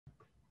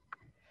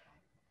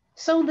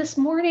So this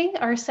morning,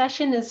 our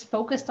session is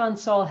focused on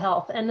soil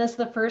health. And as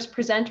the first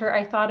presenter,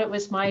 I thought it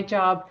was my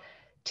job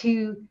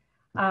to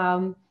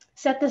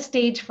set the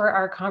stage for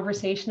our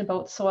conversation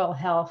about soil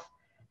health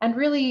and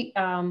really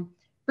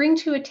bring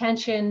to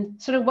attention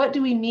sort of what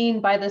do we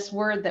mean by this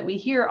word that we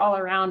hear all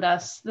around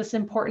us, this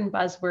important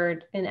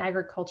buzzword in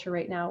agriculture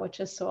right now, which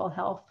is soil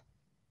health.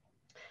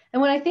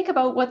 And when I think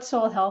about what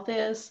soil health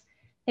is,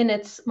 in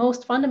its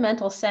most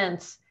fundamental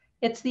sense,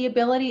 it's the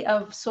ability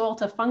of soil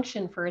to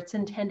function for its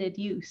intended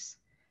use.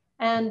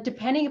 And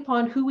depending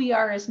upon who we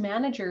are as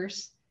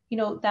managers,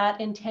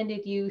 that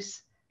intended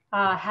use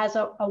has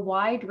a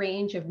wide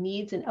range of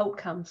needs and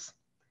outcomes.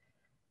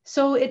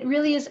 So it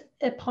really is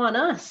upon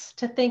us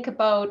to think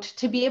about,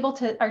 to be able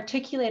to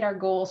articulate our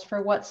goals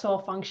for what soil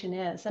function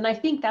is. And I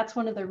think that's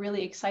one of the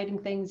really exciting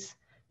things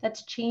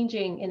that's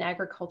changing in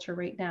agriculture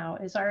right now,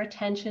 is our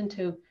attention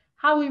to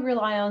how we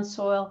rely on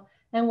soil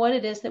and what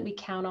it is that we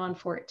count on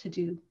for it to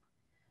do.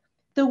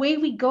 The way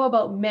we go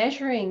about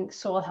measuring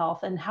soil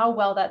health and how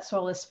well that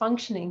soil is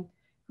functioning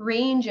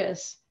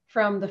ranges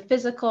from the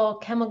physical,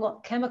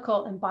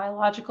 chemical, and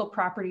biological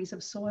properties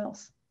of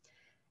soils.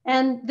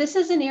 And this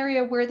is an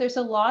area where there's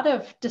a lot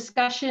of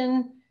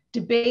discussion,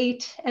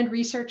 debate, and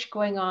research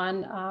going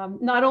on,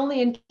 not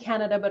only in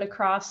Canada, but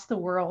across the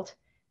world,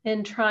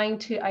 in trying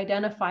to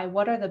identify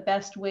what are the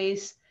best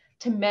ways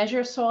to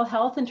measure soil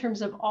health in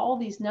terms of all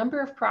these number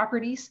of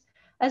properties,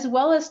 as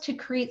well as to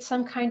create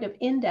some kind of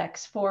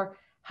index for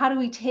how do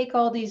we take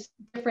all these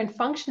different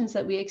functions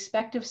that we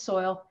expect of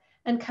soil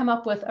and come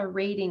up with a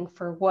rating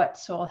for what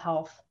soil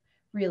health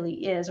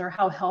really is, or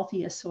how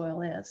healthy a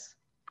soil is.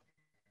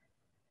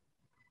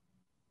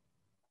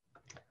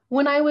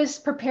 When I was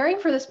preparing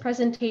for this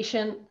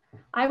presentation,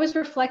 I was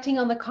reflecting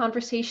on the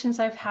conversations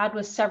I've had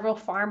with several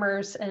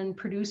farmers and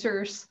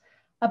producers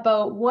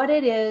about what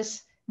it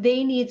is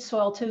they need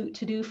soil to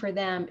do for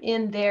them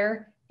in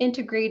their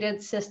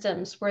integrated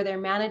systems where they're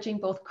managing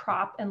both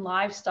crop and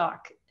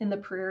livestock in the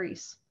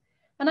prairies.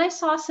 And I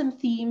saw some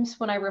themes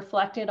when I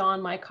reflected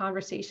on my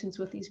conversations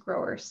with these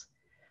growers.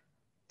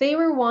 They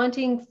were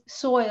wanting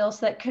soils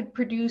that could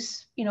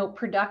produce,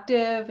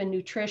 productive and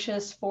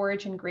nutritious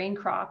forage and grain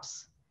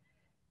crops.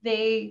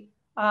 They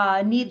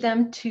need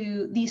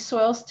these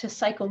soils to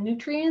cycle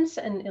nutrients,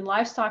 and in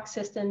livestock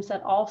systems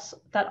that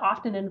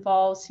often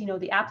involves,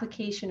 the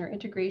application or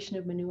integration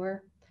of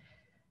manure.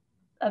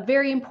 A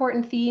very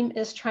important theme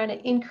is trying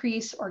to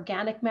increase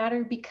organic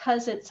matter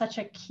because it's such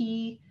a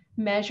key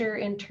measure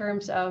in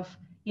terms of,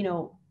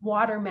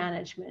 water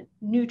management,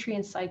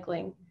 nutrient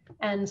cycling,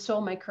 and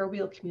soil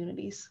microbial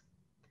communities.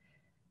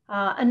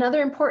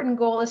 Another important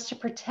goal is to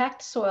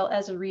protect soil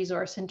as a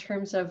resource in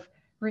terms of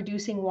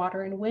reducing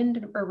water and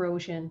wind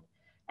erosion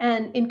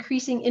and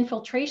increasing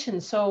infiltration.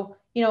 So,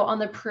 on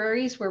the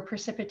prairies where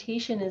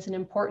precipitation is an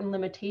important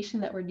limitation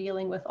that we're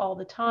dealing with all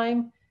the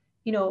time,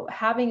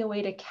 having a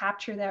way to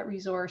capture that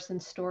resource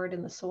and store it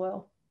in the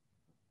soil.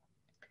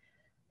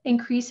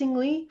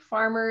 Increasingly,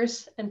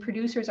 farmers and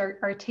producers are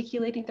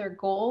articulating their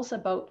goals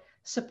about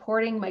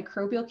supporting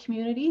microbial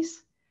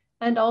communities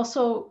and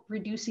also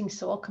reducing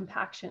soil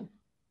compaction.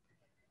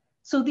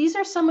 So these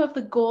are some of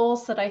the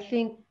goals that I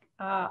think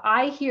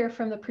I hear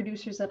from the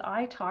producers that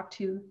I talk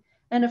to.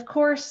 And of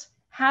course,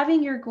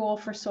 having your goal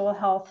for soil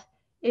health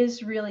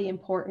is really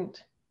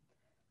important.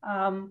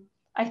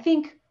 I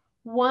think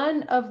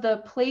one of the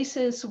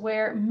places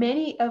where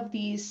many of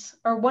these,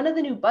 or one of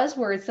the new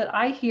buzzwords that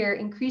I hear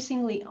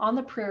increasingly on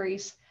the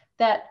prairies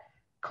that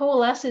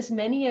coalesces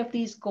many of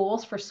these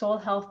goals for soil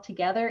health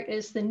together,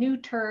 is the new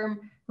term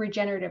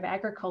regenerative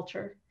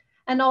agriculture.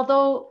 And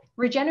although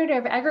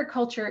regenerative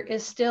agriculture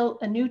is still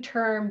a new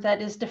term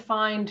that is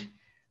defined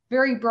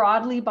very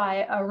broadly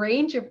by a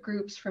range of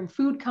groups, from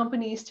food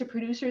companies to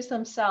producers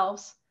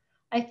themselves,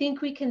 I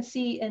think we can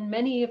see in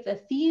many of the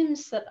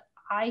themes that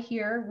I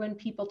hear when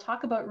people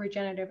talk about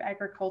regenerative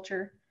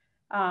agriculture,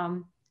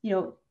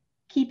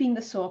 keeping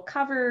the soil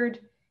covered,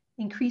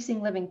 increasing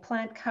living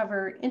plant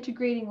cover,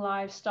 integrating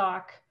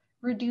livestock,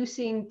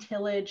 reducing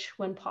tillage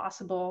when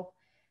possible.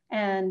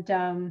 And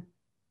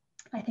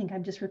I think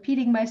I'm just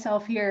repeating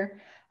myself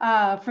here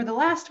for the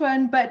last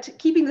one, but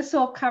keeping the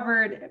soil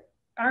covered,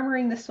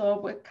 armoring the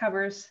soil with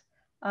covers,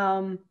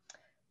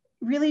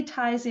 really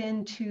ties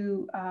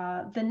into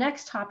the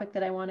next topic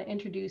that I want to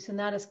introduce, and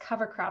that is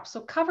cover crops. So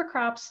cover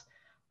crops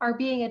are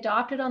being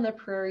adopted on the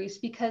prairies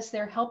because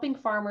they're helping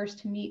farmers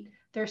to meet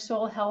their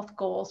soil health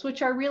goals,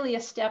 which are really a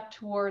step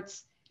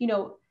towards,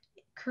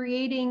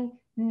 creating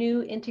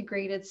new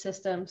integrated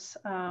systems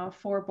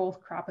for both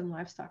crop and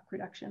livestock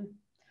production.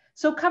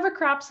 So cover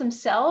crops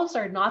themselves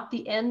are not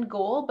the end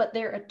goal, but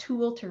they're a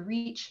tool to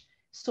reach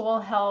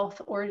soil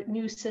health or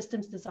new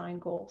systems design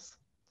goals.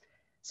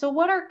 So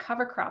what are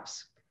cover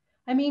crops?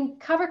 I mean,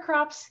 cover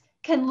crops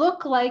can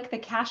look like the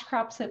cash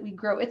crops that we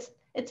grow.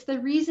 It's the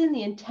reason,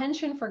 the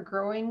intention for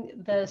growing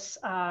this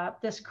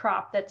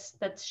crop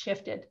that's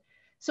shifted.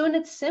 So in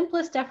its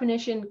simplest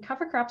definition,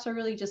 cover crops are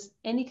really just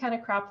any kind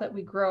of crop that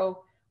we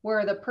grow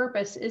where the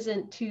purpose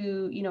isn't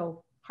to,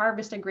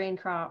 harvest a grain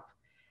crop.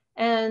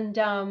 And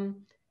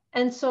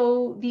And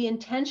so the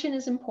intention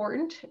is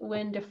important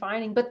when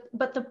defining, but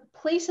the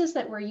places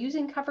that we're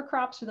using cover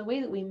crops or the way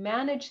that we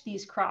manage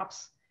these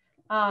crops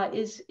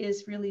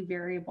is really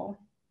variable.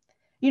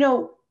 You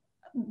know,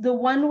 the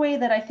one way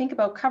that I think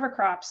about cover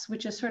crops,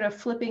 which is sort of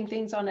flipping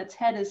things on its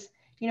head, is,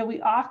 you know,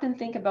 we often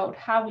think about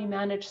how we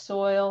manage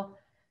soil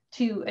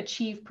to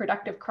achieve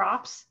productive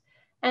crops.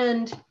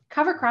 And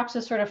cover crops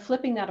is sort of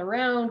flipping that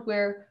around,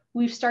 where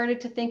we've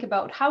started to think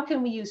about how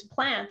can we use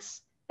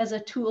plants as a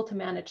tool to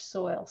manage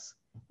soils.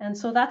 And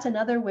so that's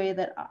another way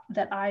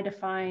that I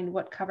define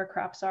what cover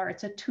crops are.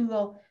 It's a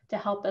tool to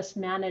help us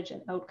manage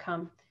an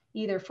outcome,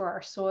 either for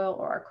our soil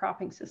or our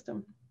cropping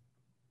system.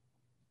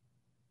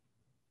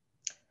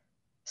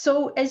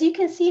 So as you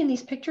can see in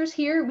these pictures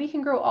here, we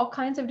can grow all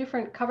kinds of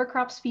different cover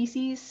crop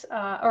species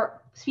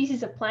or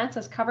species of plants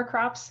as cover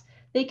crops.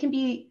 They can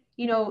be,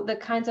 you know, the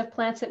kinds of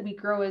plants that we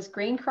grow as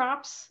grain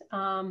crops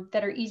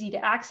that are easy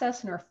to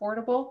access and are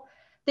affordable.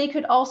 They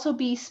could also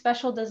be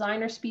special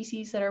designer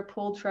species that are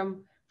pulled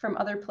from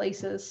other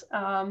places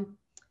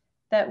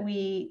that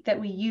we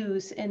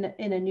use in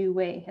a new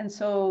way. And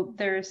so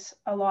there's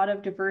a lot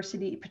of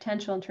diversity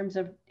potential in terms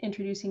of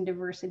introducing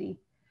diversity.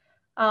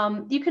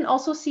 You can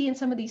also see in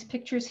some of these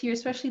pictures here,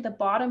 especially the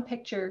bottom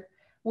picture,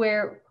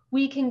 where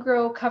we can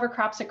grow cover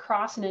crops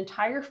across an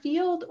entire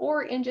field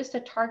or in just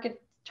a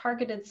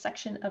targeted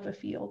section of a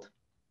field.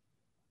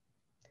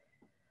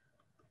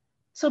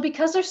 So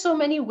because there's so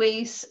many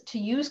ways to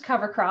use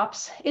cover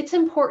crops, it's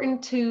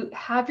important to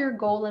have your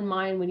goal in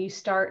mind when you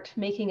start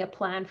making a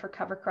plan for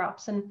cover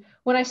crops. And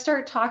when I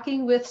start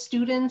talking with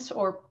students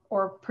or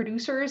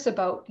producers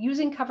about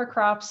using cover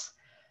crops,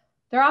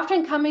 they're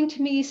often coming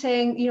to me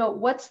saying, you know,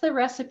 what's the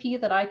recipe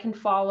that I can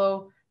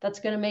follow that's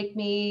going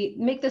to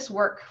make this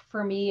work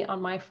for me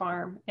on my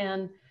farm?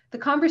 And the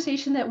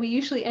conversation that we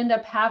usually end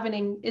up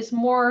having is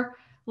more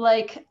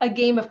like a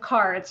game of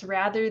cards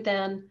rather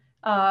than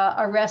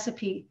a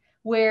recipe,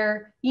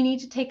 where you need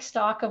to take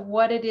stock of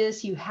what it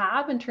is you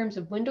have in terms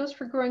of windows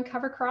for growing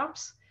cover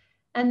crops,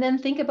 and then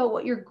think about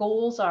what your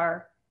goals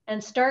are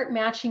and start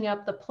matching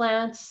up the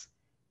plants,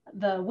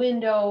 the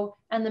window,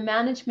 and the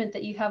management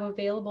that you have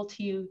available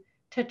to you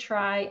to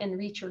try and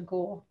reach your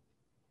goal.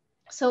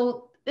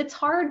 So it's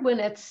hard when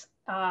it's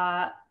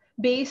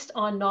based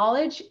on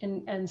knowledge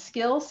and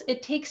skills.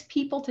 It takes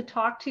people to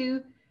talk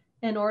to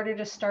in order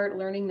to start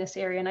learning this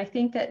area. And I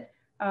think that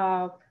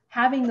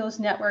having those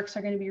networks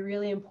are going to be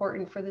really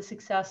important for the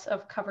success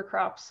of cover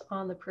crops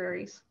on the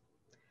prairies.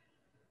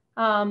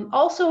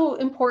 Also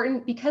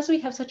important, because we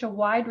have such a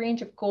wide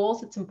range of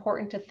goals, it's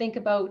important to think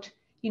about,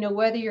 you know,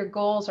 whether your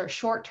goals are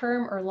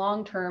short-term or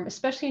long-term,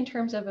 especially in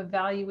terms of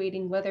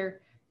evaluating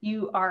whether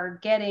you are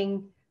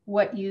getting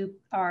what you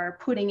are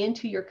putting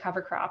into your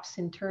cover crops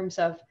in terms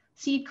of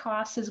seed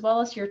costs, as well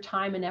as your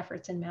time and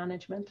efforts in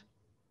management.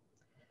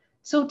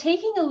 So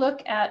taking a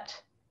look at,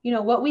 you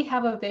know, what we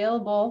have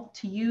available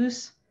to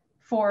use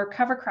for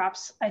cover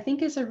crops, I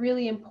think is a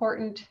really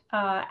important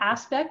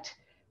aspect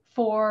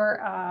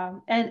for,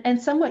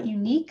 and somewhat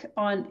unique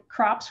on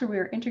crops where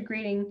we're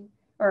integrating,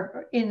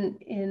 or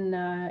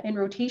in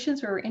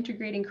rotations where we're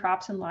integrating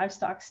crops and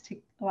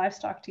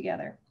livestock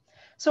together.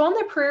 So on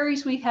the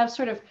prairies, we have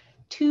sort of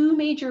two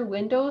major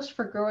windows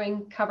for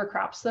growing cover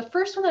crops. The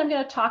first one that I'm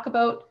going to talk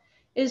about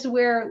is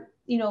where,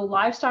 you know,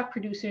 livestock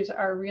producers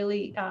are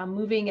really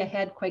moving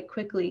ahead quite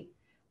quickly,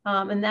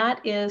 and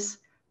that is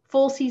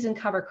full season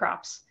cover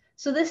crops.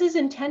 So this is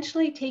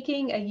intentionally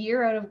taking a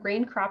year out of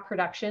grain crop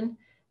production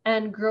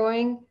and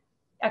growing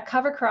a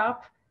cover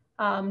crop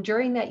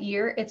during that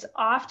year. It's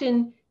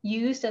often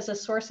used as a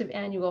source of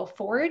annual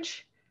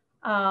forage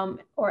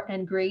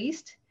and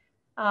grazed.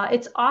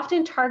 It's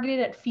often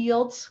targeted at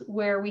fields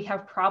where we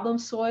have problem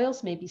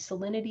soils, maybe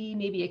salinity,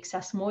 maybe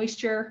excess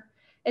moisture.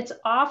 It's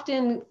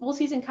often, full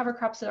season cover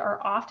crops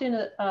are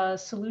often a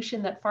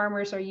solution that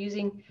farmers are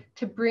using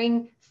to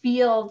bring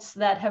fields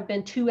that have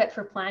been too wet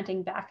for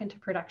planting back into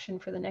production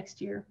for the next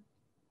year.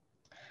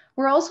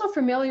 We're also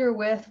familiar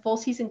with full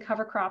season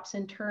cover crops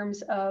in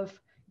terms of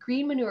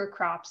green manure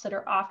crops that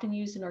are often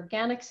used in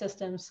organic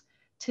systems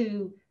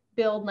to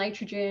build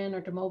nitrogen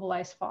or to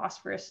mobilize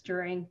phosphorus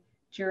during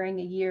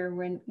a year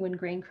when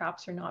grain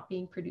crops are not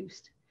being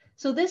produced.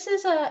 So this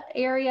is an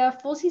area,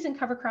 full season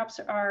cover crops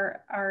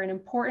are an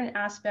important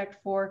aspect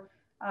for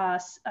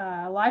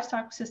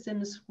livestock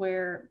systems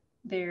where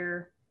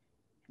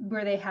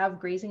they have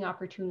grazing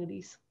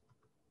opportunities.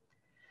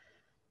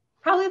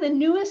 Probably the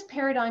newest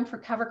paradigm for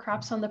cover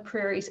crops on the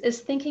prairies is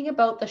thinking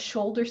about the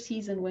shoulder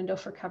season window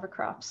for cover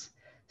crops.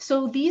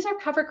 So these are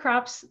cover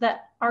crops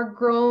that are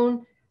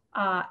grown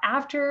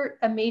after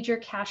a major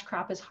cash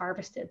crop is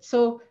harvested.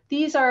 So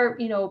these are,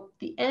 you know,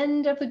 the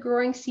end of the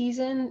growing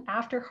season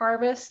after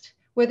harvest,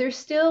 where there's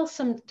still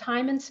some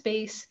time and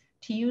space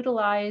to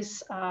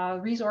utilize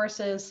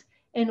resources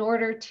in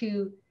order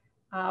to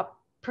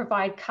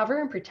provide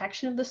cover and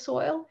protection of the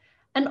soil,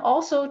 and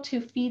also to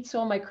feed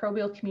soil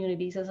microbial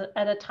communities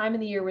at a time in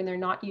the year when they're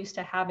not used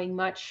to having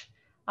much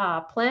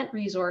plant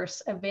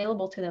resource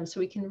available to them.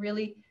 So we can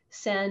really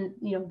send,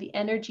 you know, the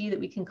energy that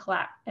we can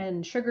collect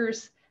and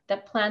sugars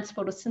that plants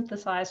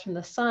photosynthesize from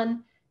the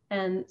sun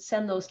and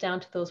send those down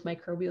to those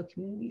microbial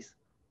communities.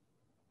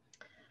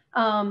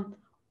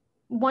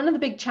 One of the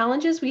big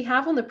challenges we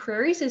have on the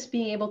prairies is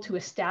being able to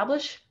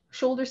establish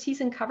shoulder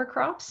season cover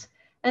crops.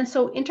 And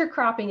so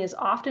intercropping is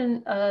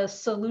often a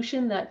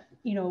solution that,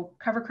 you know,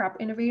 cover crop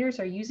innovators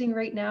are using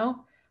right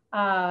now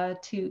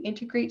to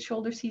integrate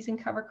shoulder season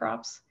cover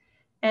crops.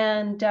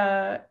 And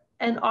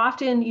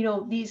often, you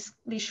know, these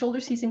shoulder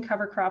season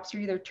cover crops are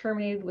either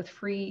terminated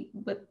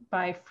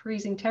by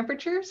freezing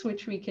temperatures,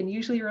 which we can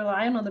usually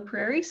rely on the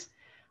prairies,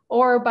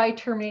 or by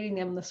terminating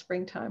them in the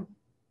springtime.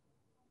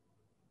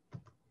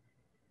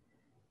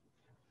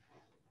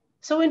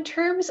 So in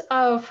terms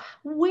of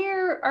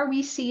where are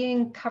we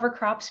seeing cover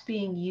crops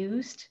being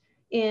used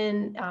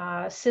in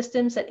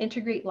systems that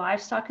integrate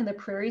livestock in the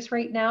prairies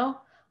right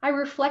now, I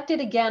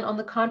reflected again on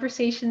the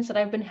conversations that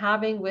I've been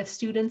having with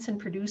students and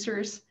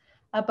producers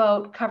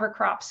about cover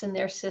crops in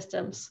their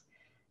systems.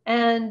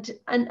 And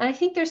I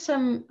think there's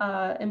some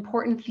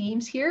important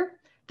themes here.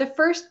 The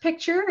first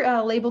picture,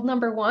 labeled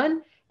number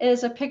 1,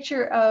 is a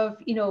picture of,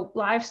 you know,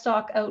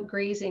 livestock out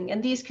grazing.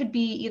 And these could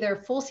be either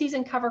full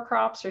season cover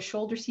crops or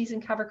shoulder season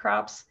cover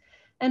crops.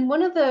 And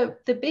one of the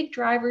big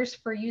drivers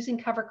for using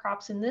cover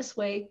crops in this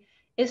way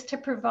is to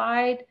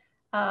provide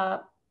a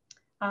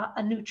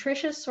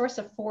nutritious source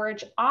of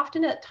forage,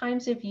 often at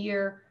times of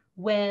year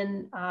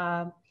when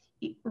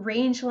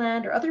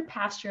rangeland or other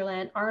pasture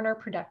land aren't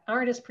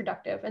as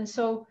productive. And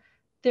so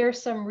there's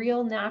some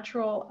real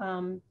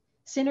natural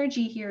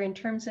synergy here in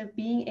terms of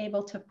being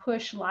able to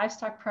push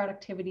livestock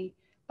productivity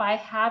by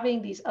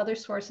having these other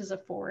sources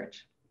of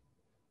forage.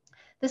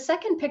 The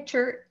second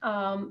picture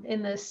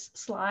in this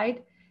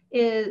slide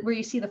is where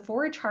you see the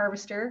forage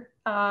harvester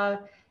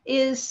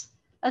is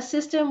a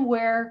system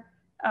where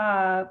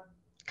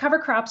cover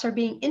crops are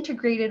being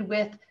integrated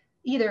with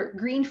either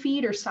green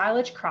feed or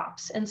silage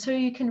crops. And so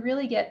you can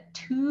really get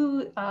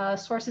 2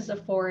 sources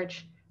of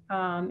forage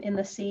in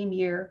the same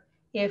year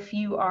if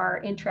you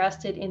are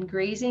interested in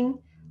grazing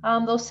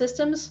those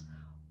systems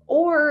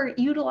or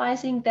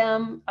utilizing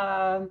them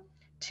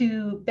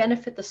to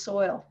benefit the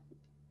soil.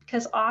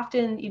 Because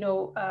often, you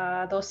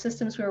know, those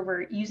systems where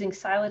we're using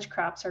silage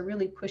crops are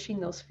really pushing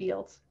those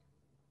fields.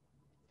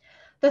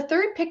 The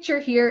third picture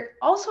here,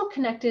 also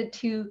connected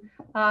to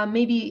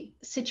maybe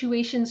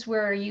situations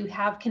where you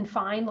have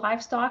confined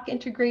livestock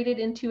integrated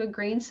into a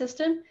grain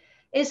system,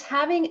 is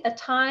having a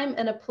time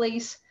and a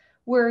place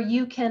where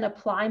you can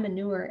apply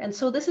manure. And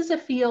so this is a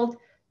field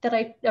that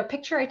a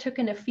picture I took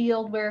in a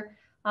field where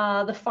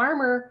the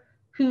farmer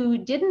who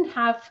didn't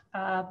have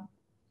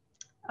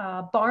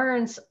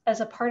barns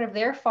as a part of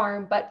their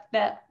farm, but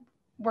that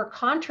were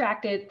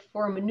contracted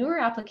for manure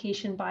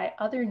application by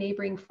other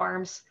neighboring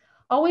farms,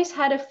 always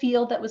had a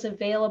field that was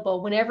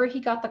available whenever he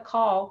got the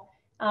call.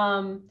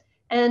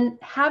 And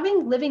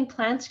having living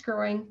plants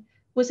growing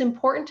was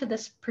important to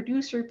this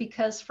producer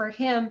because for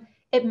him,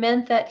 it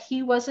meant that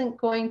he wasn't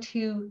going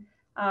to,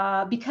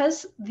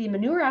 because the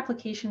manure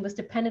application was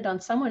dependent on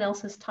someone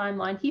else's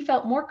timeline, he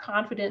felt more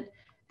confident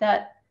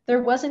that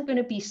there wasn't going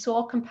to be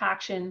soil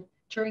compaction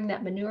during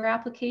that manure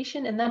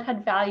application. And that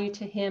had value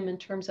to him in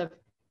terms of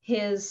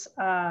his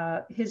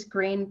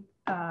grain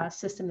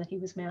system that he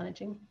was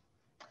managing.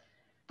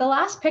 The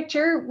last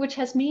picture, which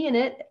has me in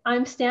it,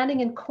 I'm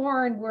standing in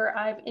corn where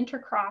I've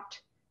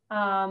intercropped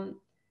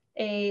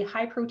a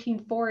high protein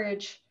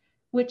forage,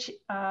 which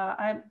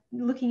I'm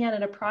looking at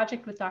in a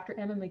project with Dr.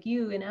 Emma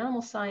McGew in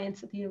animal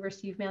science at the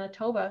University of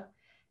Manitoba.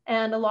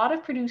 And a lot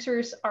of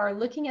producers are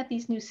looking at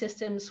these new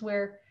systems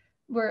where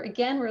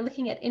again, we're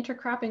looking at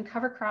intercropping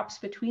cover crops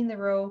between the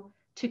row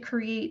to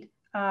create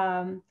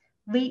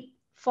late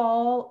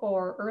fall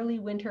or early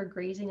winter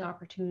grazing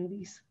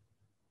opportunities.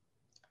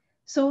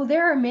 So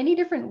there are many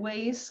different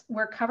ways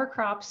where cover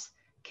crops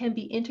can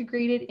be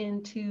integrated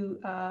into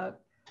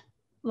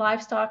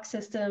livestock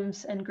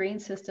systems and grain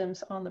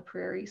systems on the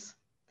prairies.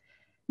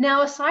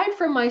 Now, aside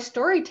from my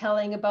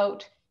storytelling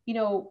about, you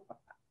know,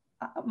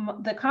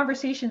 the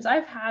conversations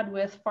I've had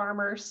with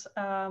farmers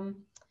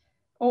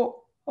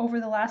over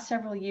the last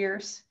several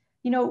years,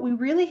 you know, we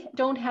really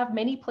don't have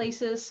many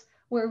places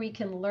where we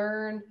can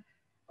learn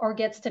or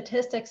get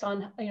statistics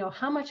on, you know,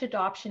 how much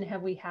adoption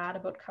have we had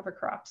about cover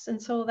crops. And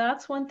so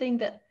that's one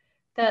thing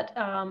that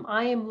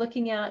I am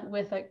looking at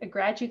with a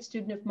graduate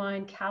student of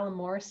mine, Callum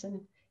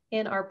Morrison,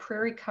 in our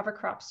prairie cover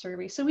crop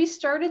survey. So we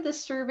started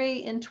this survey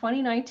in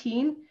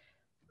 2019.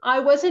 I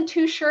wasn't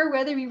too sure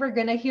whether we were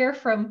going to hear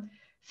from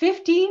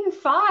 15,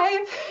 5,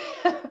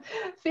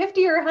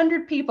 50 or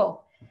 100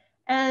 people.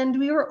 And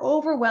we were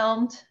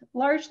overwhelmed,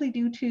 largely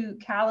due to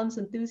Callum's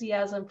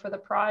enthusiasm for the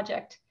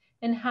project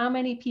and how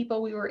many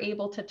people we were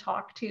able to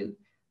talk to.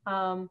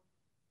 And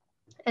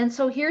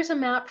so here's a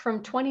map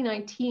from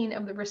 2019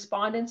 of the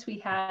respondents we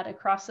had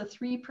across the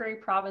 3 prairie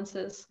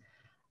provinces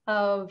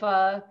of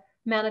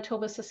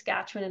Manitoba,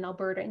 Saskatchewan, and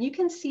Alberta. And you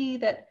can see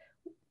that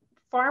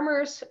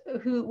farmers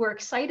who were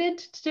excited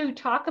to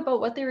talk about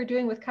what they were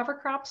doing with cover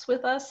crops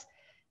with us.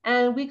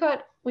 And we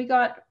got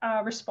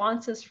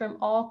responses from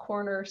all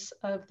corners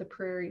of the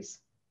prairies.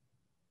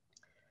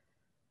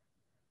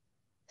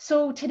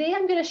 So today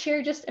I'm going to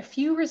share just a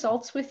few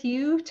results with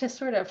you to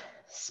sort of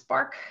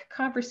spark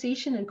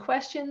conversation and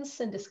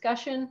questions and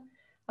discussion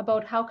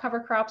about how cover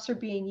crops are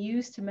being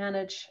used to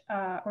manage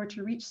or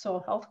to reach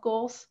soil health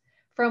goals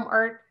from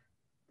our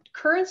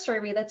current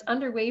survey that's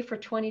underway for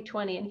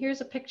 2020. And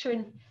here's a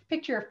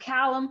picture of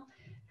Callum,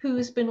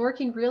 who's been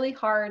working really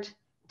hard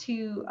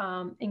to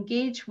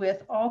engage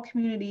with all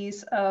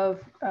communities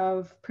of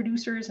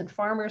producers and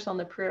farmers on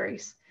the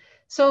prairies.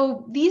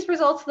 So these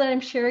results that I'm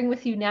sharing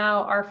with you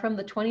now are from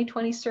the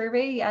 2020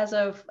 survey as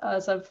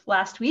of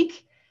last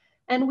week.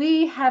 And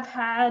we have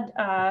had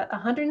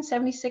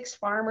 176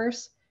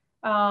 farmers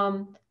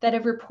that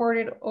have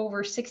reported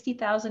over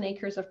 60,000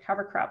 acres of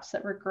cover crops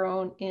that were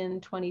grown in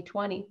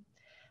 2020.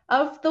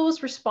 Of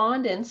those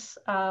respondents,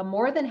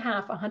 more than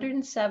half,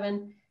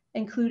 107,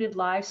 included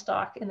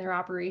livestock in their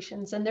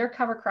operations, and their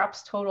cover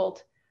crops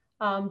totaled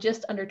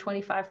just under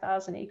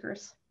 25,000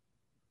 acres.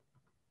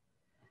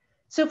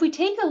 So if we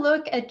take a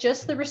look at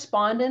just the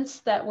respondents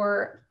that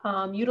were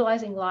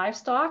utilizing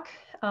livestock,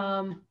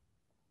 40%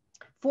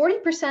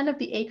 of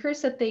the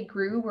acres that they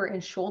grew were in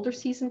shoulder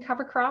season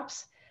cover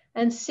crops,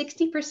 and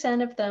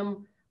 60% of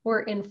them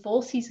were in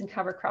full season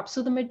cover crops.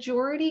 So the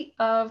majority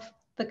of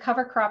the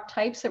cover crop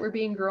types that were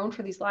being grown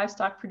for these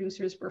livestock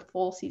producers were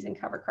full season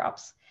cover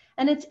crops.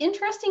 And it's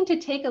interesting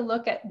to take a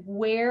look at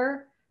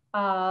where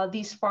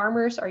these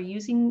farmers are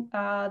using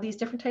these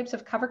different types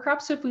of cover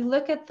crops. So if we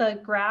look at the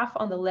graph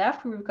on the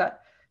left, where we've got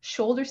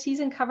shoulder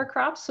season cover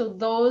crops, so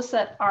those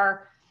that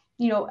are,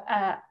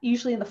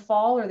 usually in the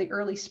fall or the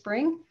early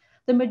spring,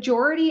 the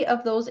majority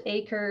of those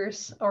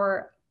acres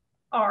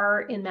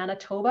are in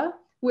Manitoba,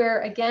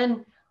 where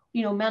again,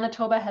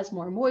 Manitoba has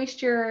more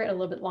moisture, a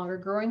little bit longer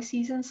growing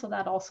season, so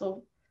that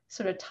also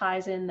sort of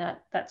ties in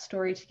that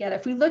story together.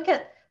 If we look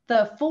at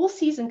the full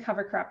season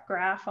cover crop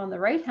graph on the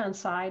right-hand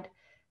side,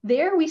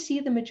 there we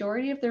see the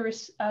majority of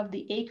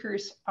the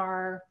acres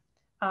are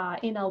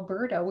in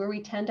Alberta, where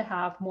we tend to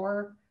have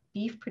more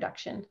beef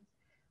production.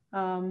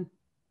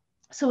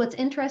 So it's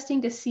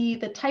interesting to see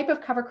the type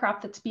of cover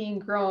crop that's being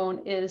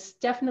grown is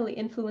definitely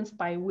influenced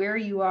by where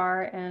you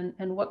are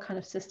and what kind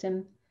of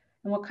system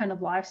and what kind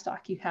of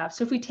livestock you have.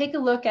 So if we take a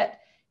look at,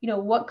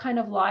 what kind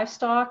of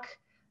livestock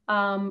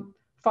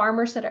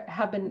farmers that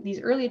have been, these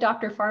early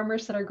adopter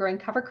farmers that are growing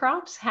cover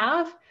crops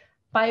have,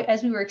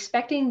 as we were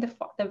expecting,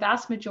 the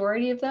vast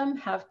majority of them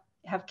have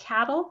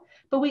cattle,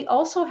 but we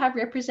also have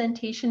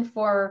representation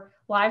for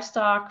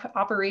livestock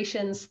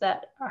operations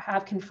that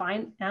have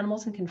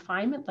animals in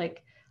confinement,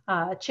 like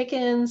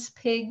chickens,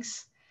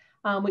 pigs.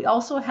 We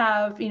also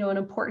have, an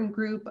important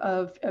group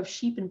of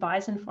sheep and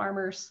bison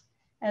farmers,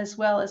 as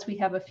well as we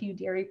have a few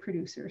dairy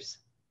producers.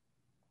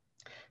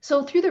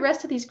 So through the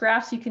rest of these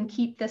graphs, you can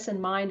keep this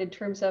in mind in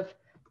terms of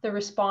the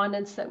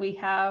respondents that we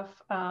have,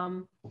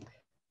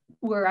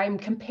 where I'm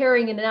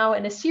comparing, and now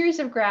in a series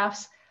of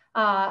graphs,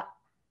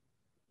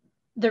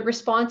 the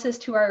responses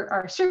to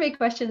our survey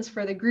questions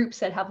for the groups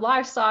that have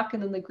livestock,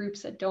 and then the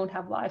groups that don't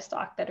have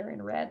livestock that are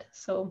in red.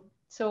 So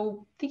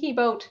thinking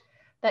about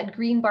that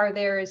green bar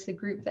there is the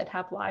group that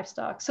have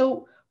livestock.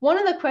 So one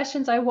of the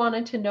questions I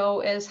wanted to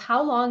know is,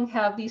 how long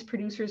have these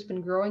producers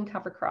been growing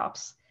cover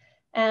crops?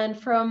 And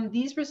from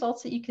these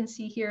results that you can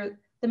see here,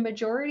 the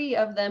majority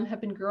of them have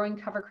been growing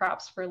cover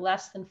crops for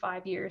less than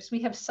 5 years.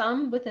 We have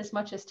some with as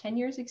much as 10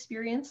 years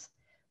experience,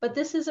 but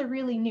this is a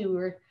really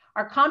new.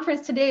 Our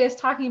conference today is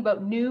talking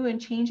about new and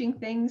changing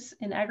things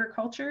in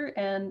agriculture,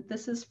 and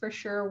this is for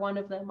sure one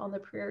of them on the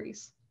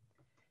prairies.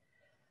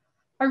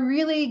 A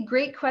really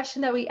great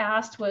question that we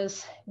asked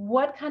was,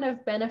 what kind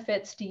of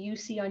benefits do you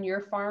see on your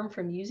farm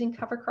from using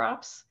cover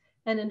crops?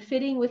 And in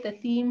fitting with the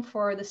theme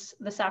for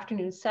this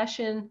afternoon's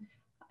session,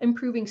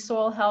 improving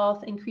soil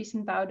health,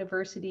 increasing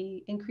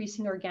biodiversity,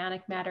 increasing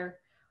organic matter,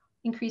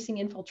 increasing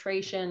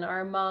infiltration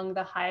are among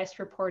the highest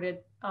reported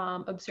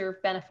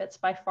observed benefits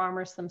by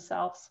farmers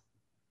themselves.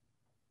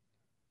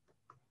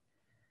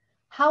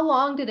 How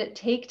long did it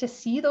take to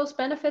see those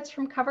benefits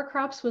from cover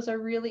crops was a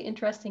really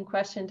interesting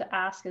question to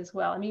ask as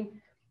well. I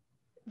mean,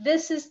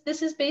 this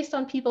is based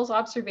on people's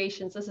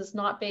observations. This is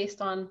not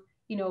based on,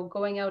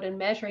 going out and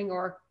measuring,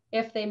 or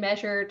if they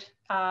measured,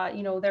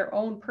 their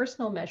own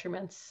personal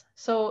measurements.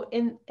 So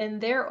in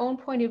their own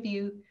point of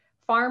view,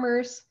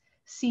 farmers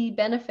see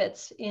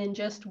benefits in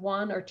just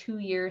 1 or 2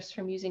 years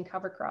from using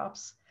cover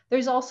crops.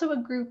 There's also a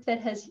group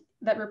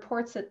that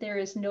reports that there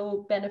is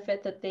no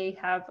benefit that they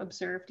have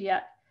observed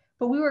yet.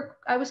 But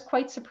I was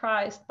quite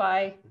surprised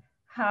by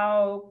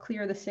how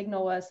clear the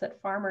signal was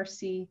that farmers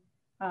see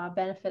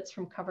benefits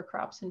from cover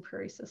crops in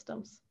prairie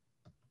systems.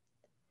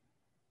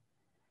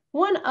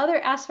 One other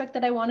aspect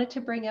that I wanted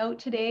to bring out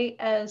today,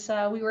 as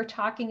we were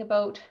talking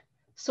about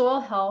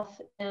soil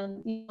health,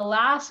 and the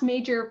last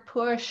major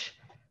push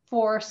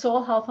for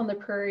soil health on the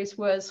prairies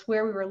was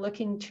where we were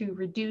looking to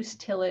reduce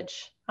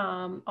tillage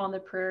on the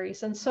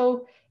prairies. And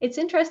so it's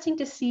interesting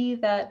to see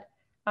that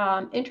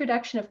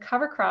introduction of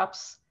cover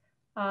crops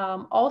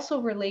also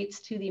relates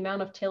to the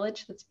amount of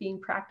tillage that's being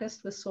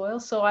practiced with soil.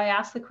 So I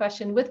asked the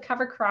question, with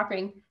cover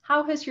cropping,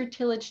 how has your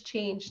tillage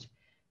changed?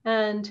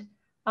 And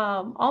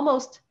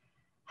almost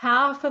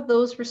half of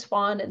those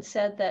respondents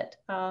said that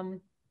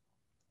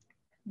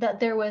that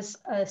there was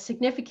a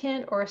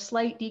significant or a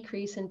slight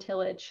decrease in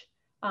tillage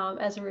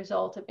as a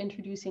result of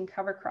introducing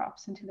cover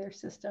crops into their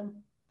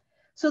system.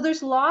 So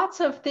there's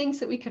lots of things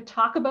that we could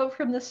talk about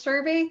from this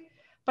survey,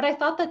 but I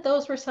thought that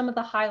those were some of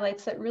the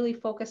highlights that really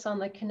focus on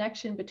the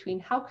connection between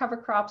how cover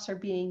crops are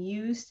being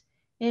used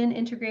in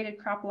integrated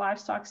crop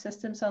livestock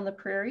systems on the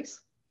prairies.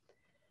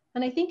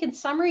 And I think in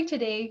summary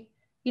today,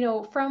 you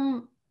know,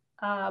 from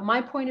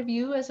my point of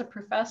view as a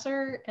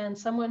professor and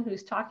someone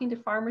who's talking to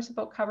farmers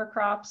about cover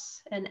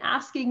crops and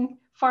asking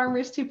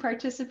farmers to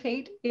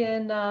participate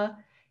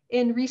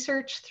in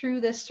research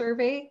through this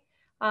survey,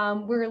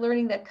 we're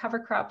learning that cover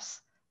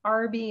crops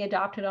are being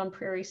adopted on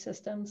prairie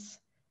systems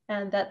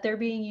and that they're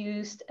being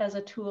used as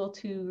a tool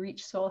to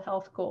reach soil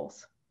health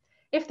goals.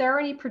 If there are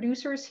any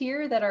producers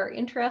here that are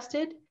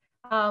interested,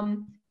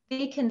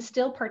 they can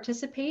still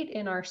participate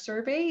in our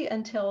survey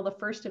until the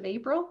 1st of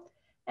April.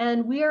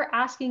 And we are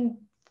asking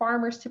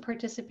farmers to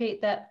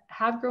participate that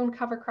have grown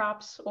cover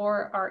crops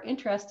or are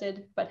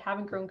interested but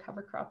haven't grown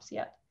cover crops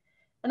yet.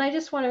 And I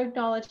just want to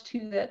acknowledge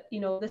too that, you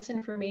know, this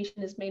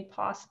information is made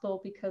possible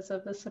because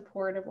of the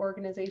support of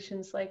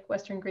organizations like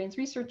Western Grains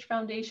Research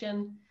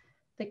Foundation,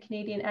 the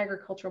Canadian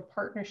Agricultural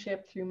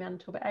Partnership through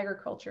Manitoba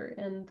Agriculture,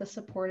 and the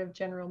support of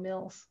General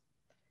Mills.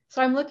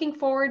 So I'm looking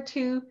forward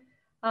to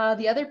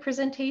the other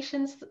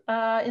presentations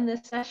in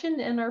this session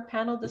and our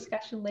panel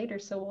discussion later.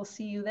 So we'll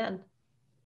see you then.